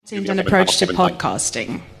And approach to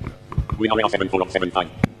podcasting. We are 7475.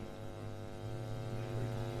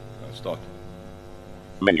 Start.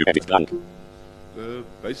 Menu edit blank. The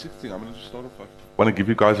basic thing, I'm going to just start off. I want to give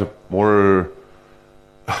you guys a more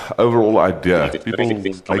overall idea. People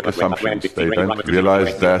make assumptions. They don't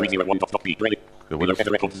realize that. Sorry,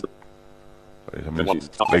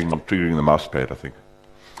 I'm triggering the mouse pad, I think.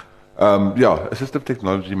 Assistive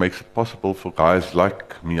technology makes it possible for guys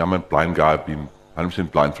like me. I'm a blind guy. I've been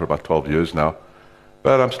 100% blind for about 12 years now,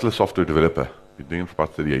 but I'm still a software developer. Been doing it for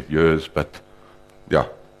about 38 years, but yeah,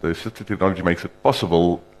 the assistive technology makes it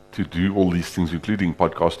possible to do all these things, including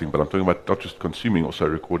podcasting, but I'm talking about not just consuming, also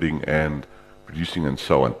recording and producing and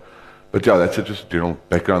so on. But yeah, that's just a general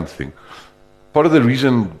background thing. Part of the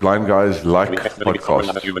reason blind guys like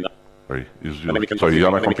podcasts... Sorry,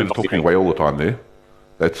 my computer's talking away all the time there.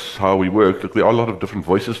 That's how we work. Look, there are a lot of different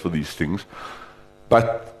voices for these things,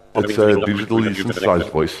 but it's a digitally synthesized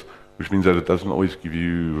voice, which means that it doesn't always give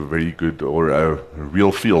you a very good or a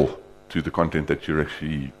real feel to the content that you're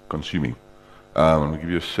actually consuming. I'm going to give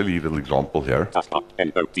you a silly little example here.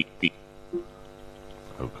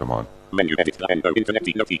 Oh, come on. This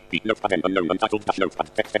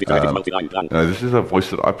is a voice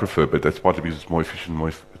that I prefer, but that's partly because it's more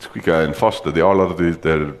efficient, it's quicker and faster. There are a lot of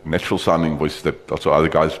the natural sounding voices that also other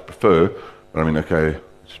guys prefer, but I mean, okay,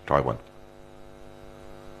 let's try one.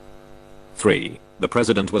 3. The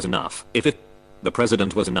president was enough. The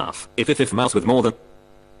president was enough. If mouse with more than...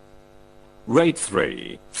 Rate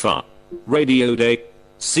 3. Radio Day.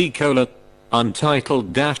 C: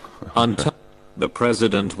 Untitled dash. The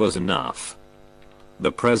president was enough.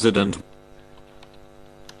 The president...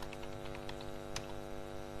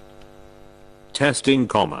 Testing,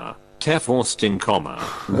 Tefosting,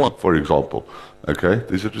 what? For example. Okay,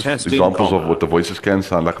 these are just examples of what the voices can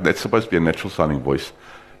sound like. That's supposed to be a natural sounding voice,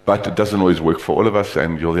 but it doesn't always work for all of us,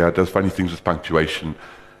 and you'll hear it does funny things with punctuation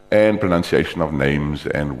and pronunciation of names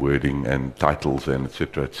and wording and titles and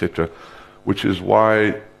etc., which is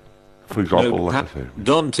why, for example, like I said...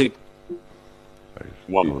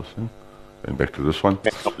 Going back to this one,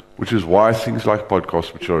 which is why things like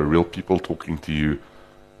podcasts, which are real people talking to you,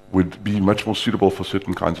 would be much more suitable for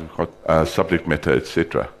certain kinds of subject matter,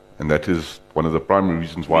 etc. And that is one of the primary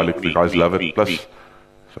reasons why the guys love it. Plus,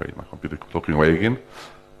 sorry, my computer talking away again.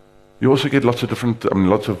 You also get lots of different,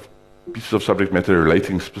 lots of pieces of subject matter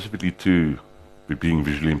relating specifically to being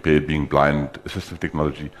visually impaired, being blind, assistive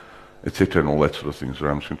technology, etc., and all that sort of things. So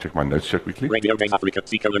I'm just going to check my notes here quickly. Radio Days Africa,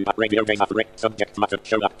 Radio Days Africa, subject matter,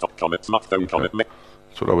 show laptop, smartphone,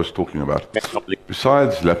 That's what I was talking about.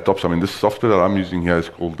 Besides laptops, this software that I'm using here is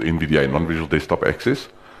called NVDA, Non-Visual Desktop Access.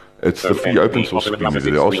 It's the free open source screen reader.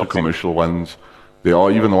 There are also commercial ones. There are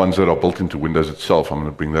even the ones that are built into Windows itself. I'm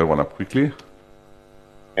going to bring that one up quickly.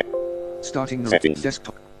 Starting the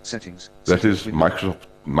desktop settings. That is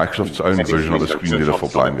Microsoft's own version of a screen reader for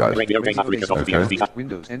blind guys.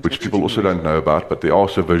 Okay. Which people also don't know about, but there are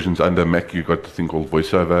also versions under Mac. You've got the thing called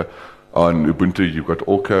VoiceOver. On Ubuntu, you've got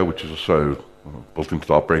Orca, which is also built into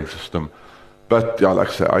the operating system. But yeah, like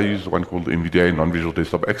I say, I use the one called NVDA, Non-Visual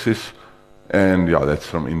Desktop Access. And yeah, that's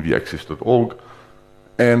from nvaccess.org.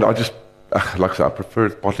 And I just, like I say, I prefer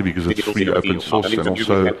it partly because it's free open source, and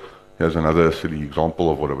also here's another silly example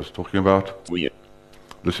of what I was talking about.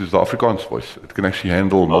 This is the Afrikaans voice. It can actually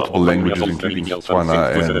handle multiple languages, including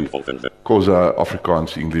Tswana and Xhosa,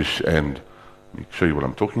 Afrikaans, English, and let me show you what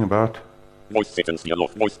I'm talking about. Those are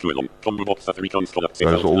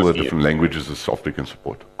all the different languages the software can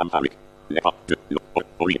support.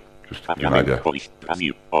 Just to give you an idea.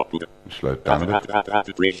 Slow it down a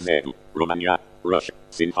bit. Romania, Russia,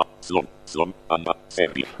 Sinha, Slom,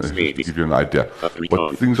 Serbia, to give you an idea.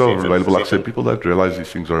 But things are available. Like I said, people don't realize these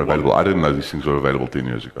things are available. I didn't know these things were available 10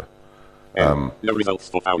 years ago. No results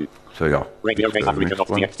for found. So yeah. Radio Days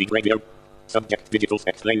Africa.txt radio. Subject digitals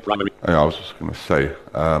explain primary. I was just going to say.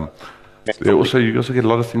 You also get a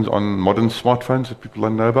lot of things on modern smartphones that people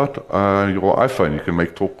don't know about. Your iPhone, you can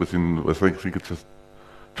make talk within, I think it's a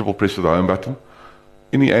triple press of the home button.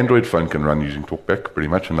 Any Android phone can run using TalkBack pretty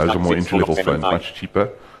much, and those are more entry-level phones, much cheaper.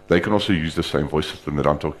 They can also use the same voice system that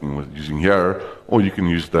I'm using here, or you can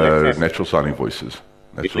use the natural sounding voices.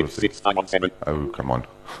 That sort of thing. Oh, come on.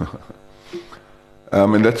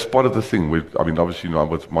 And that's part of the thing. Obviously,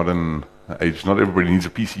 with modern age, not everybody needs a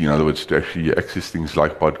PC, in other words, to actually access things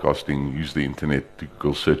like podcasting, use the internet, to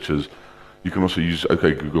Google searches. You can also use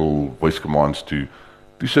Google voice commands to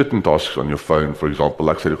do certain tasks on your phone. For example,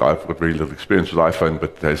 like I said, I've got very little experience with iPhone,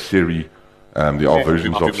 but it has Siri. There are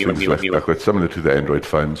versions of things like that similar to the Android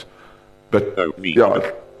phones. But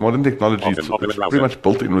yeah, modern technology, it's pretty much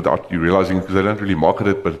built in without you realizing, because they don't really market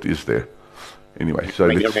it, but it is there. Anyway, so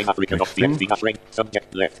Radio let's Game Africa next thing. .txt dash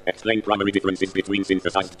subject left. Explain primary differences between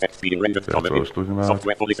synthesized text being rendered That's what I was talking about.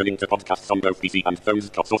 software for listening to podcasts on both PC and phones.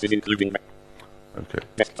 Sources including Okay.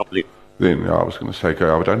 desktop lit. Then I was going to say, okay,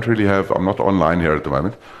 I don't really have, I'm not online here at the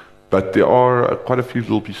moment, but there are quite a few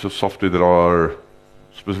little pieces of software that are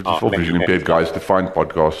specifically for menu visually impaired text. guys to find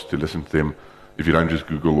podcasts, to listen to them, if you don't just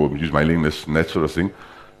Google or use mailing lists and that sort of thing.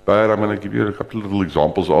 But I'm going to give you a couple of little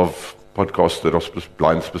examples of podcasts that are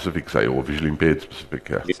blind specific, say, or visually impaired specific.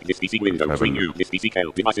 This PC window, Have a free look. new, this PC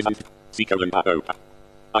scale, devices and C:\O.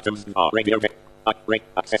 Items are radio,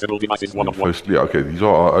 accessible devices 1 of 1. Firstly, okay, these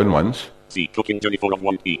are our own ones. C, cooking journey 4 of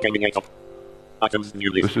 1, E, gaming 8 of. Items,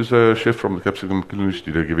 new list. This is a chef from the Capsicum Culinary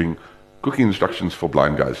Studio giving cooking instructions for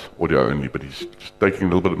blind guys, audio only, but he's just taking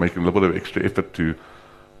making a little bit of extra effort to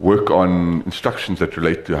work on instructions that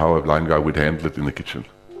relate to how a blind guy would handle it in the kitchen.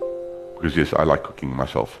 Because yes, I like cooking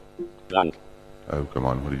myself. Blank. Oh, come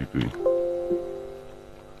on, what are you doing?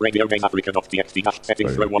 Radio Game Africa.txt dash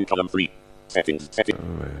settings row 1 column 3. Settings.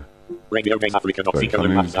 Radio Game Africa.c Sorry,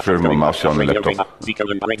 colon something backslash different on mouse on the Radio Game laptop. C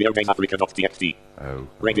colon Radio Game Africa.txt. Oh,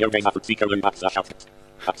 Radio Game Africa C colon backslash out.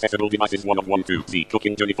 Accessible devices 1 of 1 2 C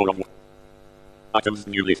cooking journey 4 of 1. Items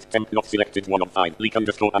new list temp not selected 1 of 5 leak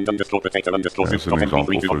underscore and underscore potato underscore that's soup an dot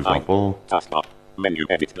example, mp3 2 for of 5. example. Taskbar. Menu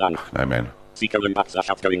edit blank. No, man. C colon backslash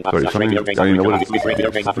outgoing Sorry, backslash something- Radio Game you know what Africa it is?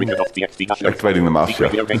 Radio Game Africa.txt dash Activating the mouse, C yeah.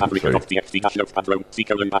 Radio Game Sorry. Africa.txt dash notepad row C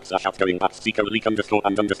colon backslash outgoing back C colon leak underscore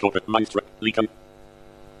and underscore but minus leak It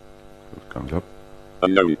comes up.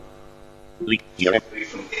 unknown. Leak GRM.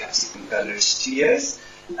 From Capsicum Culinary Studios.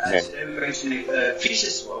 Yeah. Today we're going to make a fish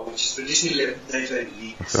as well, which is traditionally a potato and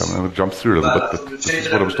leek. So I'm going to jump through a little bit, but this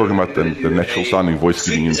is what I was talking about, the natural sounding voice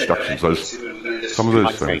giving instructions. Some of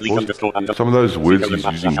those words he's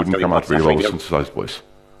using wouldn't come out very well with synthesized voice.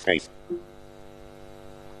 Space.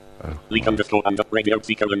 Leak underscore and radio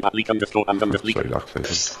C colon leak underscore and underscore leak. Sorry, like I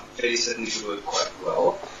said. Very certainly should work quite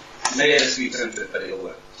well. Maybe add a sweet tone to it, but it'll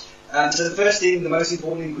work. So the first thing, the most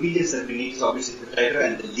important ingredients that we need is obviously the potato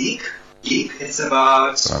and the leek. Leek, it's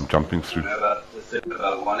about, I'm jumping through. about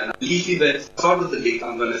 1 and a leafy bit. Start with the leek.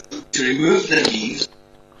 I'm going to remove the leaves.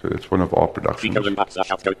 So that's one of our C productions. colon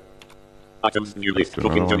backslash outgoing. Items new list Another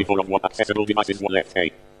cooking one. journey 4 of 1 accessible devices 1 left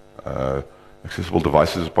A. Accessible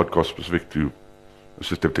devices, podcast specific to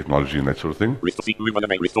assistive technology and that sort of thing. Restore C move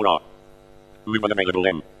unavailable restore R. Move unavailable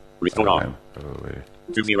M. Restore Oh, R. man. Go away.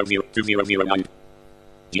 2002009.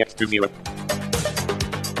 GX20.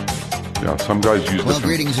 Yeah, some guys use Well, different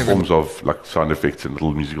greetings, forms of like sound effects and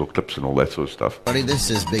little musical clips and all that sort of stuff. Everybody,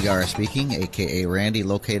 this is Big R speaking, aka Randy,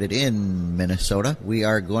 located in Minnesota. We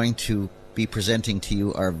are going to be presenting to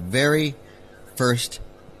you our very first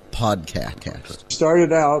podcast.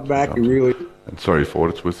 Started out back really. And sorry for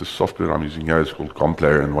what it's worth, the software I'm using here is called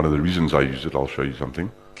Complayer, and one of the reasons I use it, I'll show you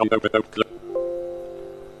something. Combo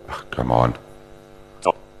Come on.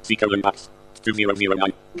 top. C colon backs.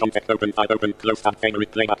 2009. Context open 5 open close tab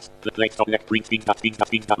favorite playbacks. Play stop next print speed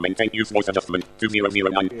tab maintain use voice adjustment.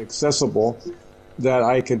 2009. Accessible that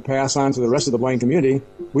I could pass on to the rest of the blind community.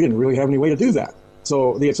 We didn't really have any way to do that.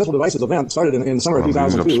 So the Accessible Devices event started in the summer of Well,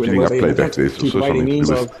 I'm 2002, and it speeding was up a playback event there. It's to also providing something to means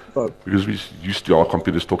do of because we used to our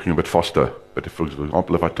computers talking a bit faster. But if, for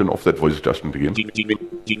example, if I turn off that voice adjustment again,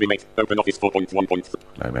 GMate open office 4.1.3.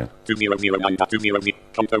 no man. 2009 2009.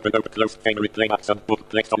 Content open close favorite playback sub book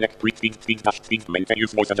play stop next print speed maintain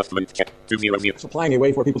use voice adjustment check. 2009. supplying a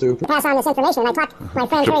way for people to pass on this information. I taught my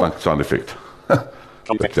friend Ray. Chipmunk sound effect.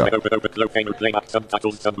 Context yeah. open close favorite playback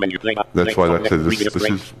subtitles submenu playback. That's play why stop I said next this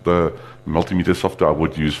previous is the multimeter software I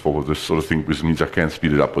would use for this sort of thing, because it means I can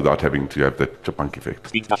speed it up without having to have that chipmunk effect.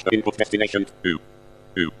 Speed dash input destination.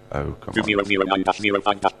 Oh, come on. 2009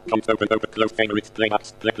 05 open close favorite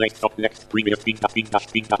playbacks play stop next previous speed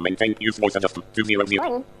dash maintain use voice adjustment. 2009.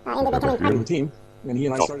 Gordon, into becoming part of the team. And he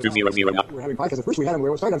and I Top started 2009. out, we were having podcasts. At first we had them,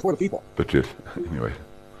 we started on 4 people. But yes, anyway.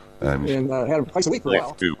 And had them twice a week for a while.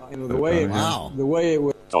 Left two. And the way, Wow. the way it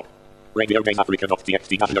was, Top. Radio Game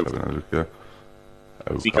Africa.txt dash Have note. another look here.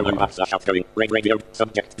 Oh, C come colon on. backslash outgoing. Radio.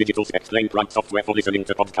 Subject. Digital. Explain. Bright software for listening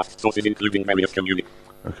to podcast sources including various community.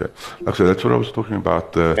 Okay. Like I said, that's what I was talking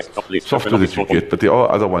about, the Desktop list, software open that you office get. But there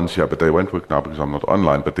are other ones here, but they won't work now because I'm not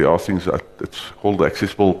online. But there are things that it's called the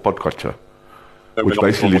Accessible Podcatcher, which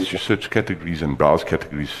basically lets you search categories and browse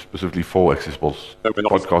categories specifically for accessible Open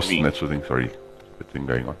office podcasts V. and that sort of thing. Sorry, bit thing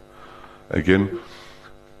going on. Again,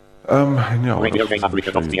 and yeah, what Radio else Game was I gonna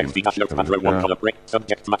show you Africa.txt again? dash notepad row 1 column break.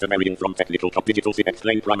 Subject matter varying from technical digital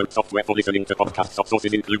explain primary software for listening to podcasts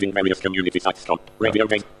sources including various community sites. Radio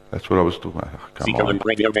Game. That's what I was talking about. Oh, C come colon on.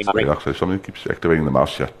 Radio Game Sorry, like I said, something keeps activating the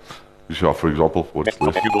mouse here. So, for example, for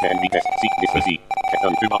Desktop Google NV Desk C this PC. To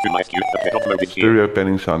MySQL the head of mode is here. stereo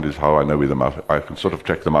panning sound is how I know where the mouse. I can sort of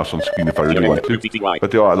track the mouse on screen if I really want to. But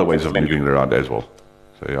there are other ways of moving it around as well.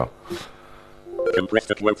 So yeah. Compress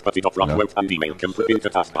the quote button of rock quote and email. Compress into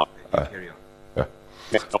taskbar. Yeah.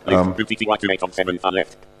 Desktop list. TTY to 8 of 7 far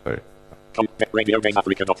left. Sorry. Radio Days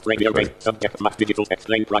Africa. Radio Days. Subject Mac Digital.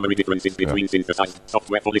 Explain primary differences between synthesized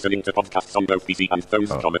software for listening to podcasts on both PC and phones.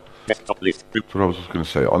 Desktop list. That's what I was just going to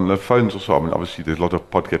say. On the phones also, I mean, obviously there's a lot of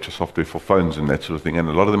podcatcher software for phones and that sort of thing, and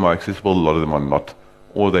a lot of them are accessible, a lot of them are not,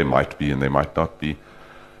 or they might be and they might not be.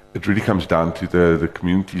 It really comes down to the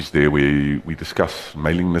communities there where we discuss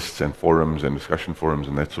mailing lists and forums and discussion forums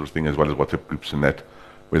and that sort of thing, as well as WhatsApp groups and that,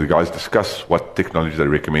 where the guys discuss what technology they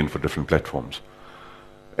recommend for different platforms.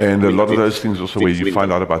 And a lot of those things also where you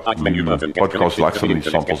find out about new podcasts like some of these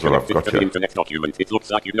samples that I've got here. It looks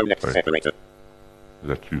like you know next separator. Is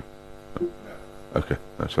that you? Okay,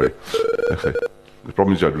 no, sorry. Okay. The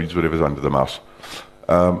problem is it reads whatever's under the mouse.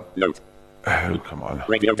 No. Oh, come on.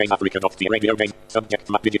 Radio Days Africa. Radio Days. Subject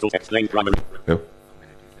Mac Digital. Explain primary. Yep.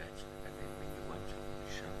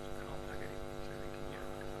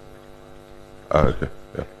 Okay,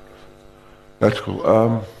 yeah. That's cool.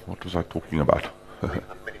 What was I talking about? Okay,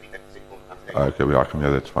 I can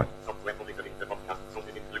hear that's fine.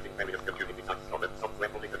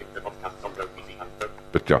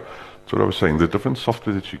 But yeah, that's what I was saying. The different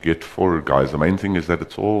software that you get for guys, the main thing is that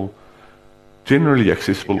it's all generally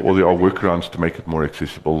accessible, or there are workarounds to make it more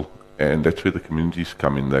accessible, and that's where the communities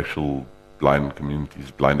come in, the actual blind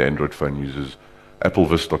communities, blind Android phone users,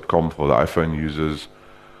 applevis.com for the iPhone users,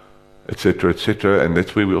 etc., etc. And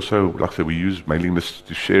that's where we also, like I said, we use mailing lists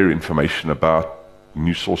to share information about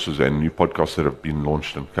new sources and new podcasts that have been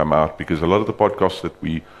launched and come out, because a lot of the podcasts that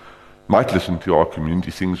we might listen to are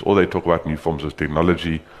community things, or they talk about new forms of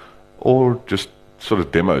technology, or just sort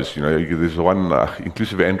of demos. You know, there's one,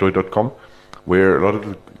 inclusiveandroid.com, where a lot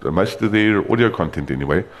of most of their audio content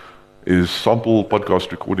anyway is sample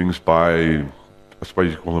podcast recordings by, I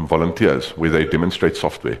suppose you call them volunteers, where they demonstrate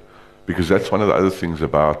software. Because that's one of the other things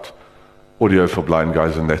about audio for blind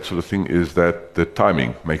guys and that sort of thing, is that the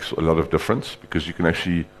timing makes a lot of difference, because you can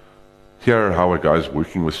actually hear how a guy's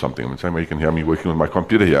working with something. I mean, same way you can hear me working with my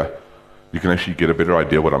computer here, you can actually get a better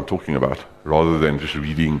idea what I'm talking about, rather than just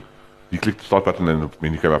reading. You click the start button and the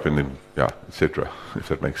menu came up, and then, yeah, etc., if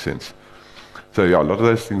that makes sense. So yeah, a lot of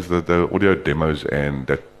those things, the audio demos, and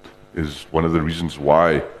that is one of the reasons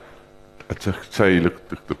why, I'd say, look,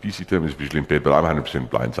 the PC term is visually impaired, but I'm 100%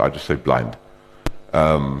 blind, so I just say blind.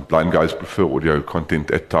 Blind guys prefer audio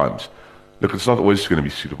content at times. Look, it's not always going to be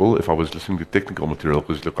suitable. If I was listening to technical material,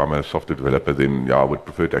 because look, I'm a software developer, then yeah, I would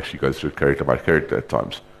prefer to actually go through it character by character at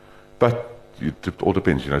times. But it all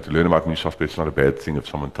depends, you know, to learn about new software, it's not a bad thing if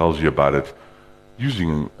someone tells you about it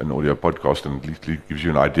using an audio podcast, and at least gives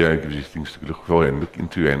you an idea, gives you things to look for and look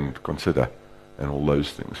into and consider, and all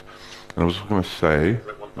those things. And I was going to say,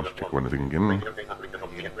 I'll just check one thing again.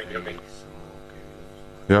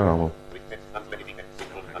 Yeah, well,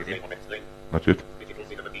 not yet. Okay.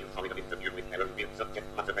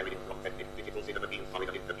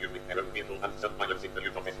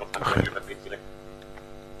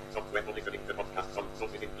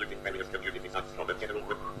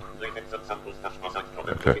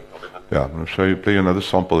 Okay. Yeah, I'm going to play another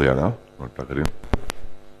sample here now. I'll plug it in.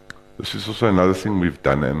 This is also another thing we've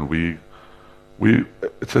done, and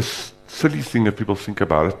it's a silly thing if people think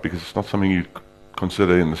about it, because it's not something you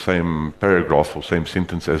consider in the same paragraph or same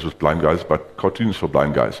sentence as with blind guys, but cartoons for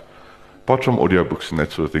blind guys. Apart from audiobooks and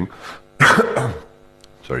that sort of thing,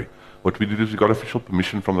 sorry, what we did is we got official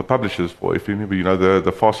permission from the publishers for, if you remember, you know,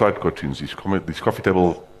 the Far Side cartoons, these coffee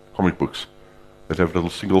table comic books that have little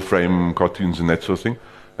single frame cartoons and that sort of thing.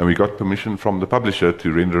 And we got permission from the publisher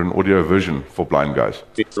to render an audio version for blind guys.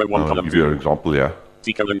 I'll give you an example here.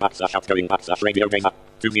 Radio data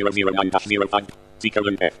 2009-05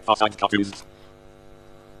 C:F Far Side cartoons.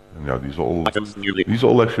 And yeah, these are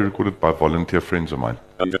all actually recorded by volunteer friends of mine.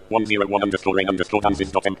 Under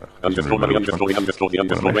 101_A_Dances.m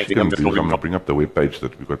I'll bring up the web page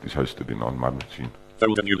that we've got these hosted in on my machine.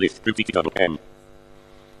 Folder new list m.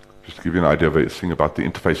 Just to give you an idea of a thing about the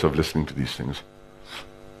interface of listening to these things.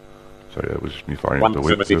 Sorry, that was just me firing up the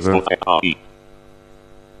web server.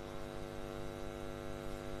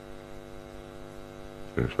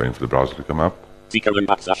 Just waiting for the browser to come up.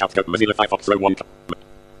 Mozilla Firefox Pro 1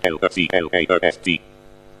 LCLAOST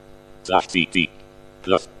 /CT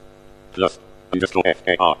plus underscore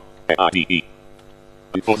FARAIDE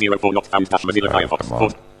and 404 not found Mozilla Firefox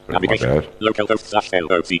 4 navigation localhost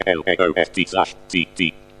 /LOCLAOST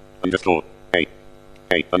 /CT underscore A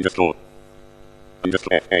underscore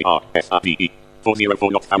underscore FARSRDE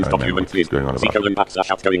 404 not found document list. C colon backslash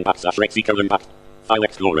outgoing backslash rec C colon back. File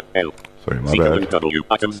Explorer L. Sorry, my C colon bad. W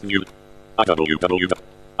items new. IWW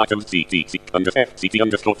items CT under F CT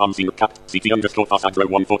underscore fancy cap CT underscore fast agro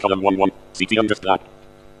 1 4 column 1 1 CT underscore.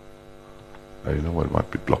 You know what might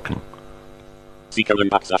be blocking. C colon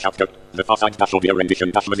backslash outgo. The far side dash audio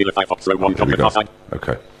rendition dash Mozilla Firefox row 1 There we the far go. side.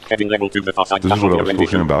 Okay. Heading level 2 the far side This dash is what I audio was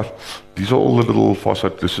talking rendition. about. These are all the little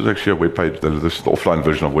Farsight. This is actually a web page. This is the offline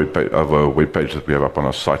version of a web page that we have up on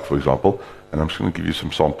our site, for example. And I'm just going to give you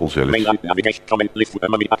some samples here. Mainland navigation comment list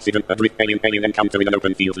mummy accident adrift alien encounter in an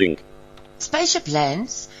open field link. Spaceship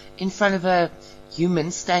lands in front of a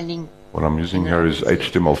human standing What I'm using here is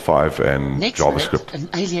HTML5 and next JavaScript. to it. An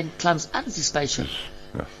alien climbs out of the spaceship.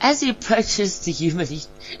 Yeah. As he approaches the human, he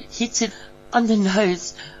hits it on the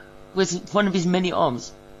nose with one of his many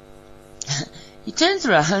arms. He turns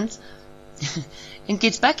around and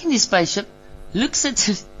gets back in his spaceship, looks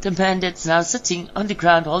at the man that's now sitting on the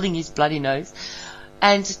ground holding his bloody nose,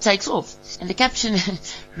 and takes off. And the caption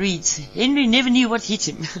reads, "Henry never knew what hit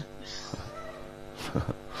him."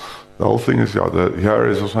 The whole thing is, here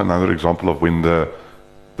is also another example of when the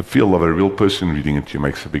feel of a real person reading it to you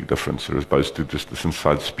makes a big difference, as opposed to just this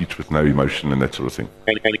inside speech with no emotion and that sort of thing.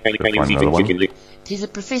 Find another one. There's a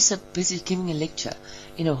professor busy giving a lecture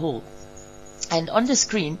in a hall. And on the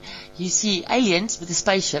screen, you see aliens with a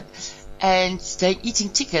spaceship, and they're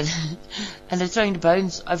eating chicken, and they're throwing the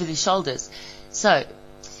bones over their shoulders. So,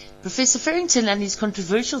 Professor Farrington and his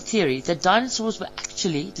controversial theory that dinosaurs were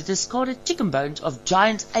actually the discarded chicken bones of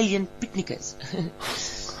giant alien picnickers.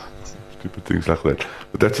 Stupid things like that.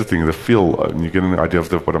 But that's the thing, the feel, and you get an idea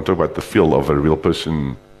of what I'm talking about, the feel of a real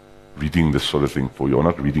person reading this sort of thing for you, or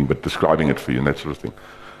not reading, but describing it for you, and that sort of thing.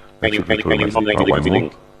 Aliens on Lady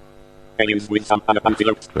link. Aliens with some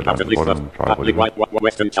antelope. Out of list of public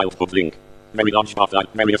Western childhood link. Very large pathline,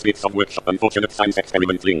 various bits of workshop, unfortunate science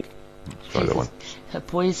experiment link. Let's try that one. A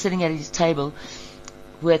boy is sitting at his table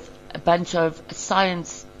with a bunch of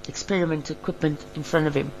science experiment equipment in front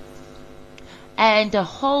of him. And the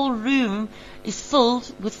whole room is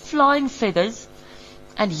filled with flying feathers,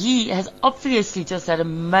 and he has obviously just had a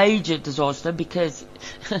major disaster because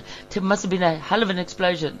there must have been a hell of an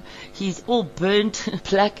explosion. He's all burnt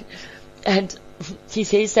black, and his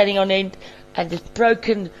hair standing on end, and there's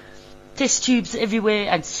broken test tubes everywhere,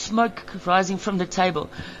 and smoke rising from the table.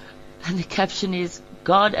 And the caption is,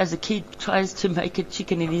 "God as a kid tries to make a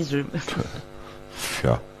chicken in his room."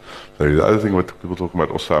 Yeah. So the other thing what people talk about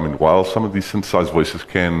also, I mean, while some of these synthesized voices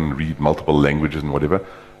can read multiple languages and whatever,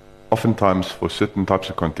 oftentimes for certain types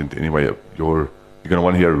of content anyway, you're going to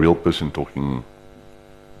want to hear a real person talking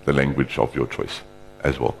the language of your choice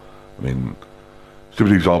as well. I mean,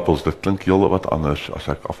 stupid examples, dit klink heel wat anders as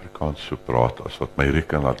ek Afrikaans so praat as wat my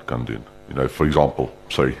rekenaar kan doen. You know, for example,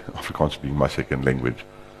 sorry, Afrikaans being my second language.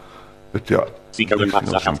 But yeah,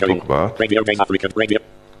 talk about. Radio Days Africa Radio.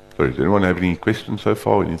 Sorry, does anyone have any questions so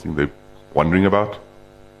far? Anything they're wondering about?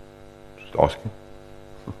 Just asking.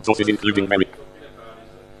 Sources including Mary.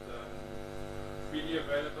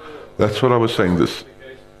 That's what I was saying. This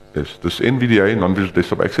NVDA, non-visual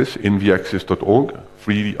desktop access, nvaccess.org,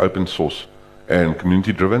 free, open source, and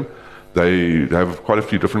community driven. They have quite a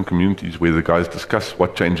few different communities where the guys discuss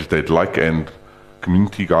what changes they'd like, and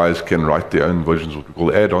community guys can write their own versions, what we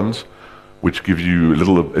call add-ons, which give you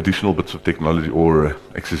little additional bits of technology or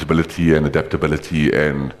accessibility and adaptability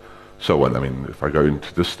and so on. I mean, if I go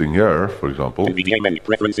into this thing here, for example, NVDA menu,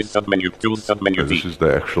 preferences submenu, tools submenu. This is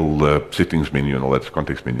the actual settings menu and all that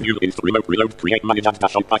context menu. Reload, create, manage, add,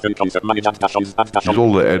 dash on, Python, concept, manage, add, dash on, add, dash on. These are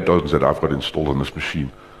all the add-ons that I've got installed on this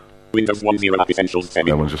machine. Windows 10 App Essentials 10.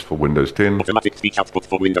 That one's just for Windows 10. Automatic speech output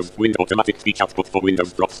for Windows. Automatic speech output for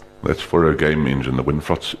Windows Drops. That's for a game engine, the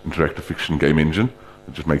WinFrots Interactive Fiction game engine.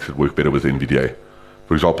 It just makes it work better with NVDA.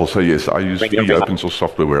 For example, say yes, I use free open source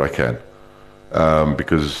software where I can.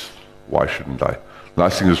 Because why shouldn't I?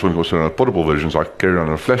 Nice thing is this one goes on a portable version, so I can carry it on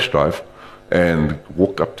a flash drive and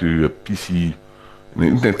walk up to a PC in an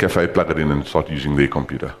internet cafe, plug it in and start using their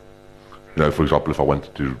computer. You know, for example, if I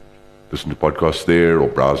wanted to listen to podcasts there or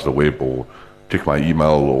browse the web or check my email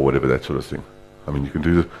or whatever, that sort of thing. I mean, you can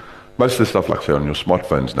do most of the stuff, like say, on your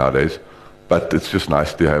smartphones nowadays, but it's just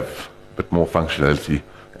nice to have a bit more functionality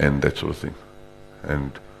and that sort of thing.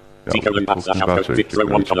 And yeah,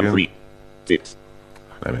 tips.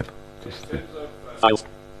 I mean, files.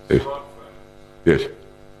 Yes. Yes.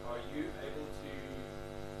 Are you able to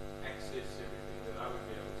access everything that I would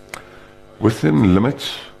be able to? Within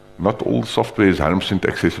limits, not all software is 100%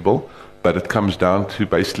 accessible, but it comes down to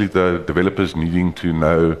basically the developers needing to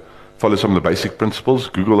know follow some of the basic principles.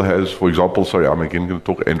 Google has, for example, sorry, I'm again going to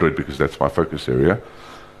talk Android because that's my focus area.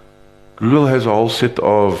 Google has a whole set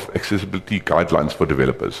of accessibility guidelines for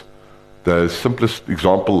developers. The simplest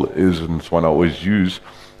example is, and it's one I always use,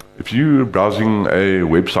 if you're browsing a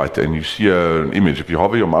website and you see an image, if you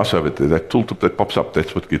hover your mouse over it, that tooltip that pops up,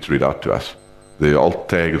 that's what gets read out to us. The alt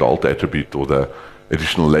tag, the alt attribute, or the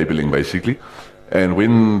additional labeling, basically. And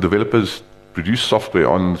when developers produce software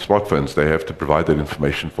on smartphones, they have to provide that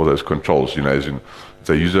information for those controls. You know, as in, if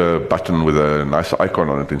they use a button with a nice icon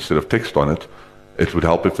on it instead of text on it, it would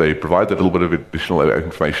help if they provide that little bit of additional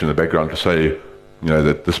information in the background to say, you know,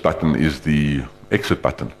 that this button is the exit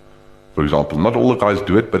button, for example. Not all the guys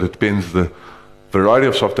do it, but it depends. The variety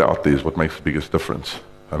of software out there is what makes the biggest difference.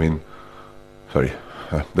 I mean, sorry,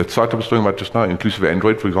 that site I was talking about just now, Inclusive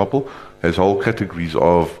Android, for example, has whole categories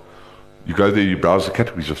of, you go there, you browse the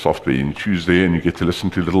categories of software, and you choose there, and you get to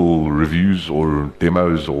listen to little reviews or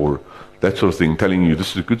demos or that sort of thing, telling you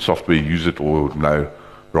this is a good software, use it, or no,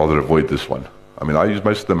 rather avoid this one. I mean, I use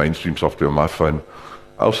most of the mainstream software on my phone.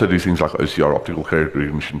 I also do things like OCR, optical character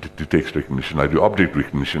recognition, to do text recognition. I do object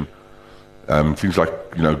recognition. Things like,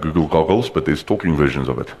 you know, Google Goggles, but there's talking versions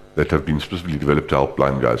of it that have been specifically developed to help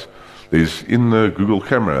blind guys. There's in the Google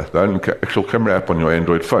Camera, the only actual camera app on your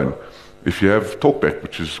Android phone. If you have TalkBack,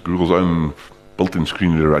 which is Google's own built-in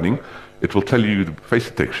screen reader running, it will tell you the face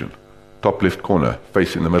detection, top left corner,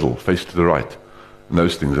 face in the middle, face to the right, and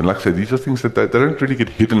those things. And like I said, these are things that they don't really get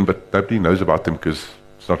hidden, but nobody knows about them because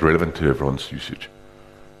it's not relevant to everyone's usage.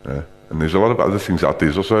 And there's a lot of other things out there.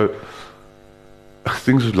 There's also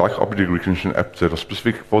things like object recognition apps that are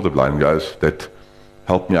specific for the blind guys that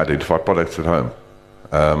help me identify products at home.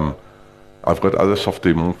 I've got other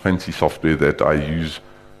software, more fancy software that I use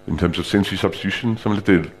in terms of sensory substitution. Similar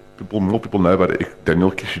to more people know about Daniel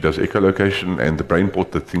Kish, who does echolocation, and the BrainPort,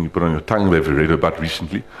 that thing you put on your tongue, they've read about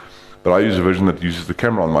recently. But I use a version that uses the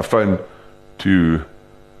camera on my phone to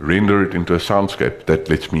render it into a soundscape that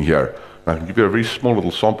lets me hear. I can give you a very small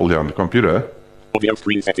little sample here on the computer. Audio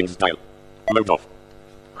screen settings dial. Mode off.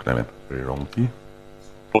 No, man, very wrong key.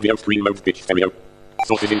 Audio screen mode pitch stereo.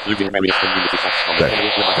 Sources including various community chats.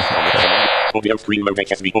 Audio screen mode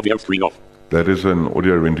HSV. Audio screen off. That is an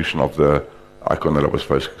audio rendition of the icon that I was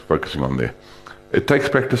focusing on there. It takes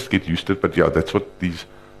practice to get used to it, but yeah, that's what these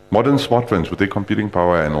modern smartphones with their computing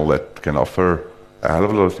power and all that can offer a hell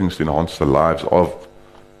of a lot of things to enhance the lives of,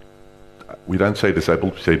 we don't say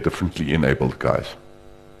disabled, we say differently enabled guys,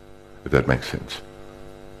 if that makes sense.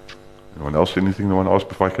 Anyone else, anything they want to ask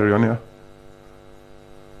before I carry on here?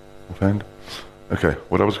 Offhand? Okay,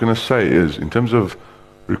 what I was going to say is, in terms of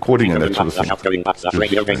recording and that sort of thing,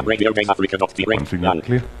 one thing not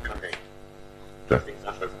clear? Okay. Okay.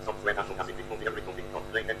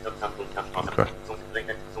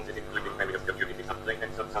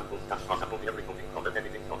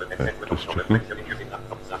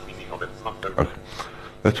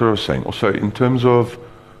 That's what I was saying. Also, in terms of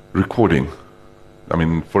recording, I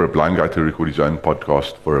mean, for a blind guy to record his own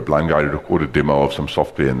podcast, for a blind guy to record a demo of some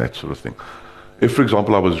software and that sort of thing. If, for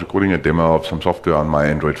example, I was recording a demo of some software on my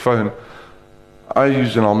Android phone, I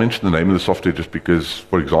use, and I'll mention the name of the software just because,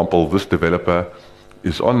 for example, this developer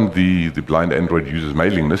is on the blind Android users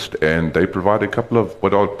mailing list, and they provide a couple of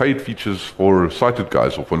what are paid features for sighted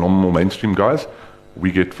guys or for normal mainstream guys.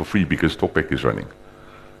 We get for free because TalkBack is running.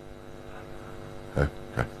 Okay.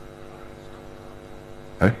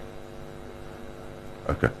 Hey?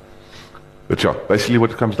 Okay. But yeah, basically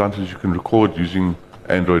what it comes down to is you can record using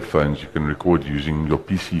Android phones, you can record using your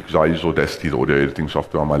PC, because I use Audacity, the audio editing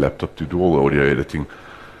software on my laptop, to do all the audio editing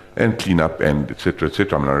and clean up and etc.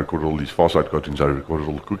 etc. I mean, I record all these Farsight cartoons, I record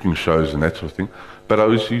all the cooking shows and that sort of thing. But I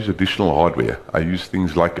also use additional hardware. I use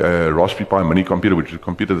things like a Raspberry Pi mini computer, which is a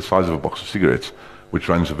computer the size of a box of cigarettes, which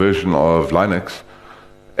runs a version of Linux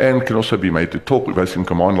and can also be made to talk both in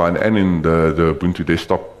command line and in the Ubuntu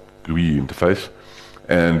desktop GUI interface.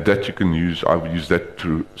 And that you can use, I would use that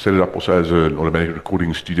to set it up also as an automatic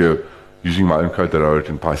recording studio using my own code that I wrote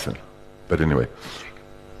in Python. But anyway.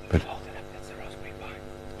 But, that's the Raspberry Pi.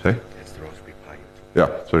 Say? That's the Raspberry Pi. Yeah,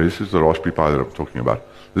 so this is the Raspberry Pi that I'm talking about.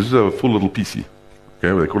 This is a full little PC.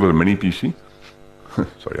 Okay, they call it a mini PC.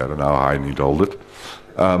 Sorry, I don't know how I need to hold it.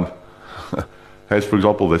 Has, for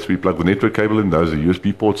example, that's where you plug the network cable in, those are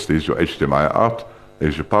USB ports, there's your HDMI out,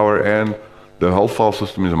 there's your power, and the whole file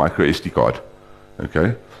system is a micro SD card.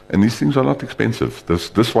 Okay, and these things are not expensive.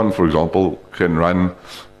 This one, for example, can run,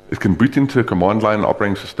 it can boot into a command line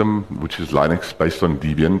operating system, which is Linux based on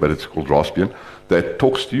Debian, but it's called Raspbian, that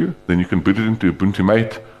talks to you. Then you can boot it into Ubuntu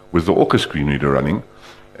Mate with the Orca screen reader running,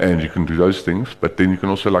 and you can do those things. But then you can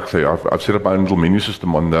also, like say, I've set up my own little menu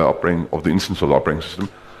system on the operating of the instance of the operating system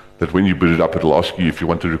that when you boot it up, it'll ask you if you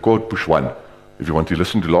want to record, push 1. If you want to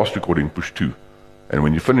listen to last recording, push 2. And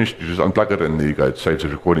when you're finished, you just unplug it and there you go, it saves a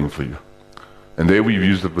recording for you. And there we've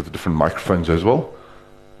used it with different microphones as well.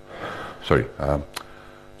 Sorry.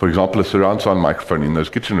 For example, a surround sound microphone in those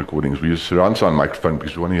kitchen recordings, we use a surround sound microphone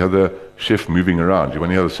because you want to hear the chef moving around. You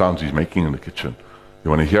want to hear the sounds he's making in the kitchen.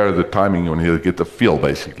 You want to hear the timing, you want to get the feel,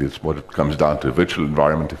 basically. It's what it comes down to, a virtual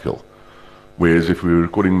environment feel. Whereas if we were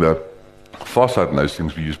recording the far side and those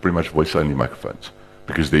things, we use pretty much voice-only microphones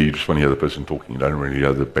because there you just want to hear the person talking. You don't really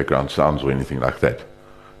hear the background sounds or anything like that.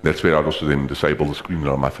 That's where I'd also then disable the screen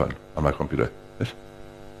on my phone, on my computer. Yes?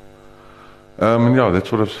 And yeah,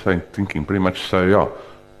 that's what I was thinking, pretty much. So yeah,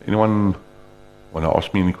 anyone want to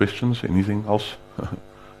ask me any questions? Anything else?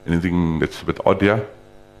 Anything that's a bit odd here?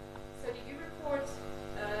 So do you record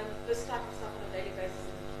this type of stuff on a daily basis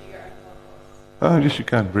and do your own podcasts? Yes, you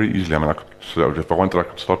can, very easily. I mean, so if I wanted, I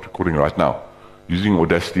could start recording right now using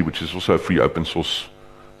Audacity, which is also a free open source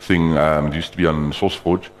thing. It used to be on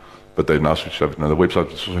SourceForge, but they've now switched over to another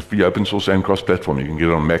website. It's also free open source and cross-platform. You can get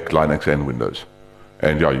it on Mac, Linux, and Windows.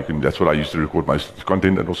 And yeah, you can. That's what I used to record most of the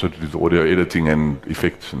content and also to do the audio editing and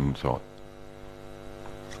effects and so on.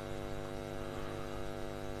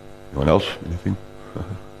 Anyone else? Anything?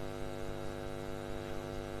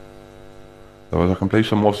 Otherwise, I can play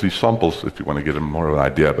some more of these samples if you want to get more of an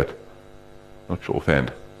idea, but not sure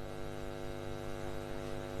offhand.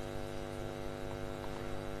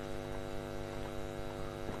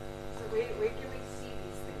 So where can we see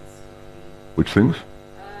these things? Which things?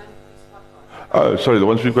 Oh, sorry, the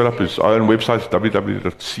ones we've got up is our own website,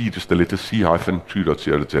 www.c, just the letter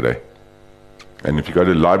c-2.co.za. And if you go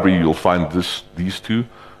to the library, you'll find these two.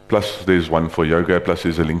 Plus, there's one for yoga. Plus,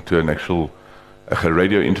 there's a link to an actual a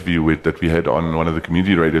radio interview that we had on one of the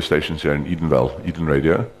community radio stations here in Edenvale, Eden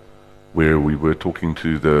Radio, where we were talking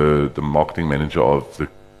to the marketing manager of the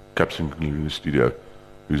Capsule studio,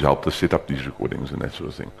 who's helped us set up these recordings and that sort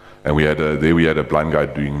of thing. And we had a blind guy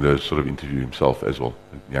doing the sort of interview himself as well,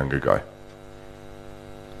 a younger guy.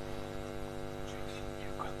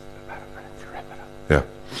 Yeah.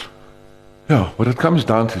 Yeah, what it comes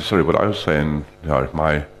down to, sorry, what I was saying,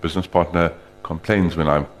 my business partner complains when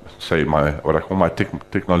I say what I call my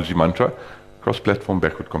technology mantra, cross-platform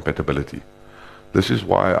backward compatibility. This is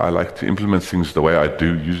why I like to implement things the way I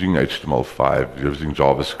do, using HTML5, using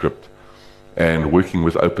JavaScript, and working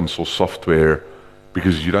with open source software,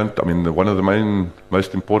 because one of the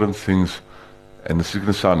most important things, and this is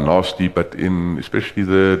going to sound nasty, but in especially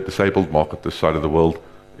the disabled market, this side of the world,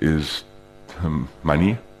 is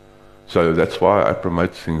money. So that's why I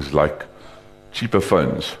promote things like cheaper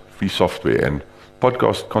phones, free software, and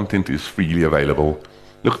podcast content is freely available.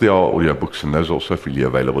 Look, there are audiobooks, and those are also freely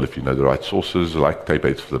available if you know the right sources, like Tape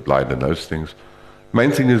Aids for the Blind and those things.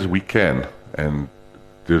 Main thing is we can, and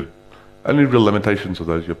the only real limitations are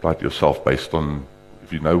those you apply to yourself based on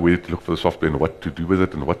if you know where to look for the software and what to do with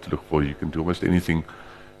it and what to look for. You can do almost anything.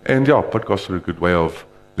 And yeah, podcasts are a good way of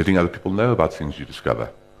letting other people know about things you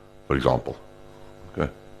discover, for example. Okay.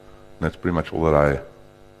 And that's pretty much all that I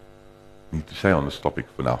need to say on this topic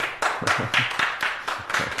for now.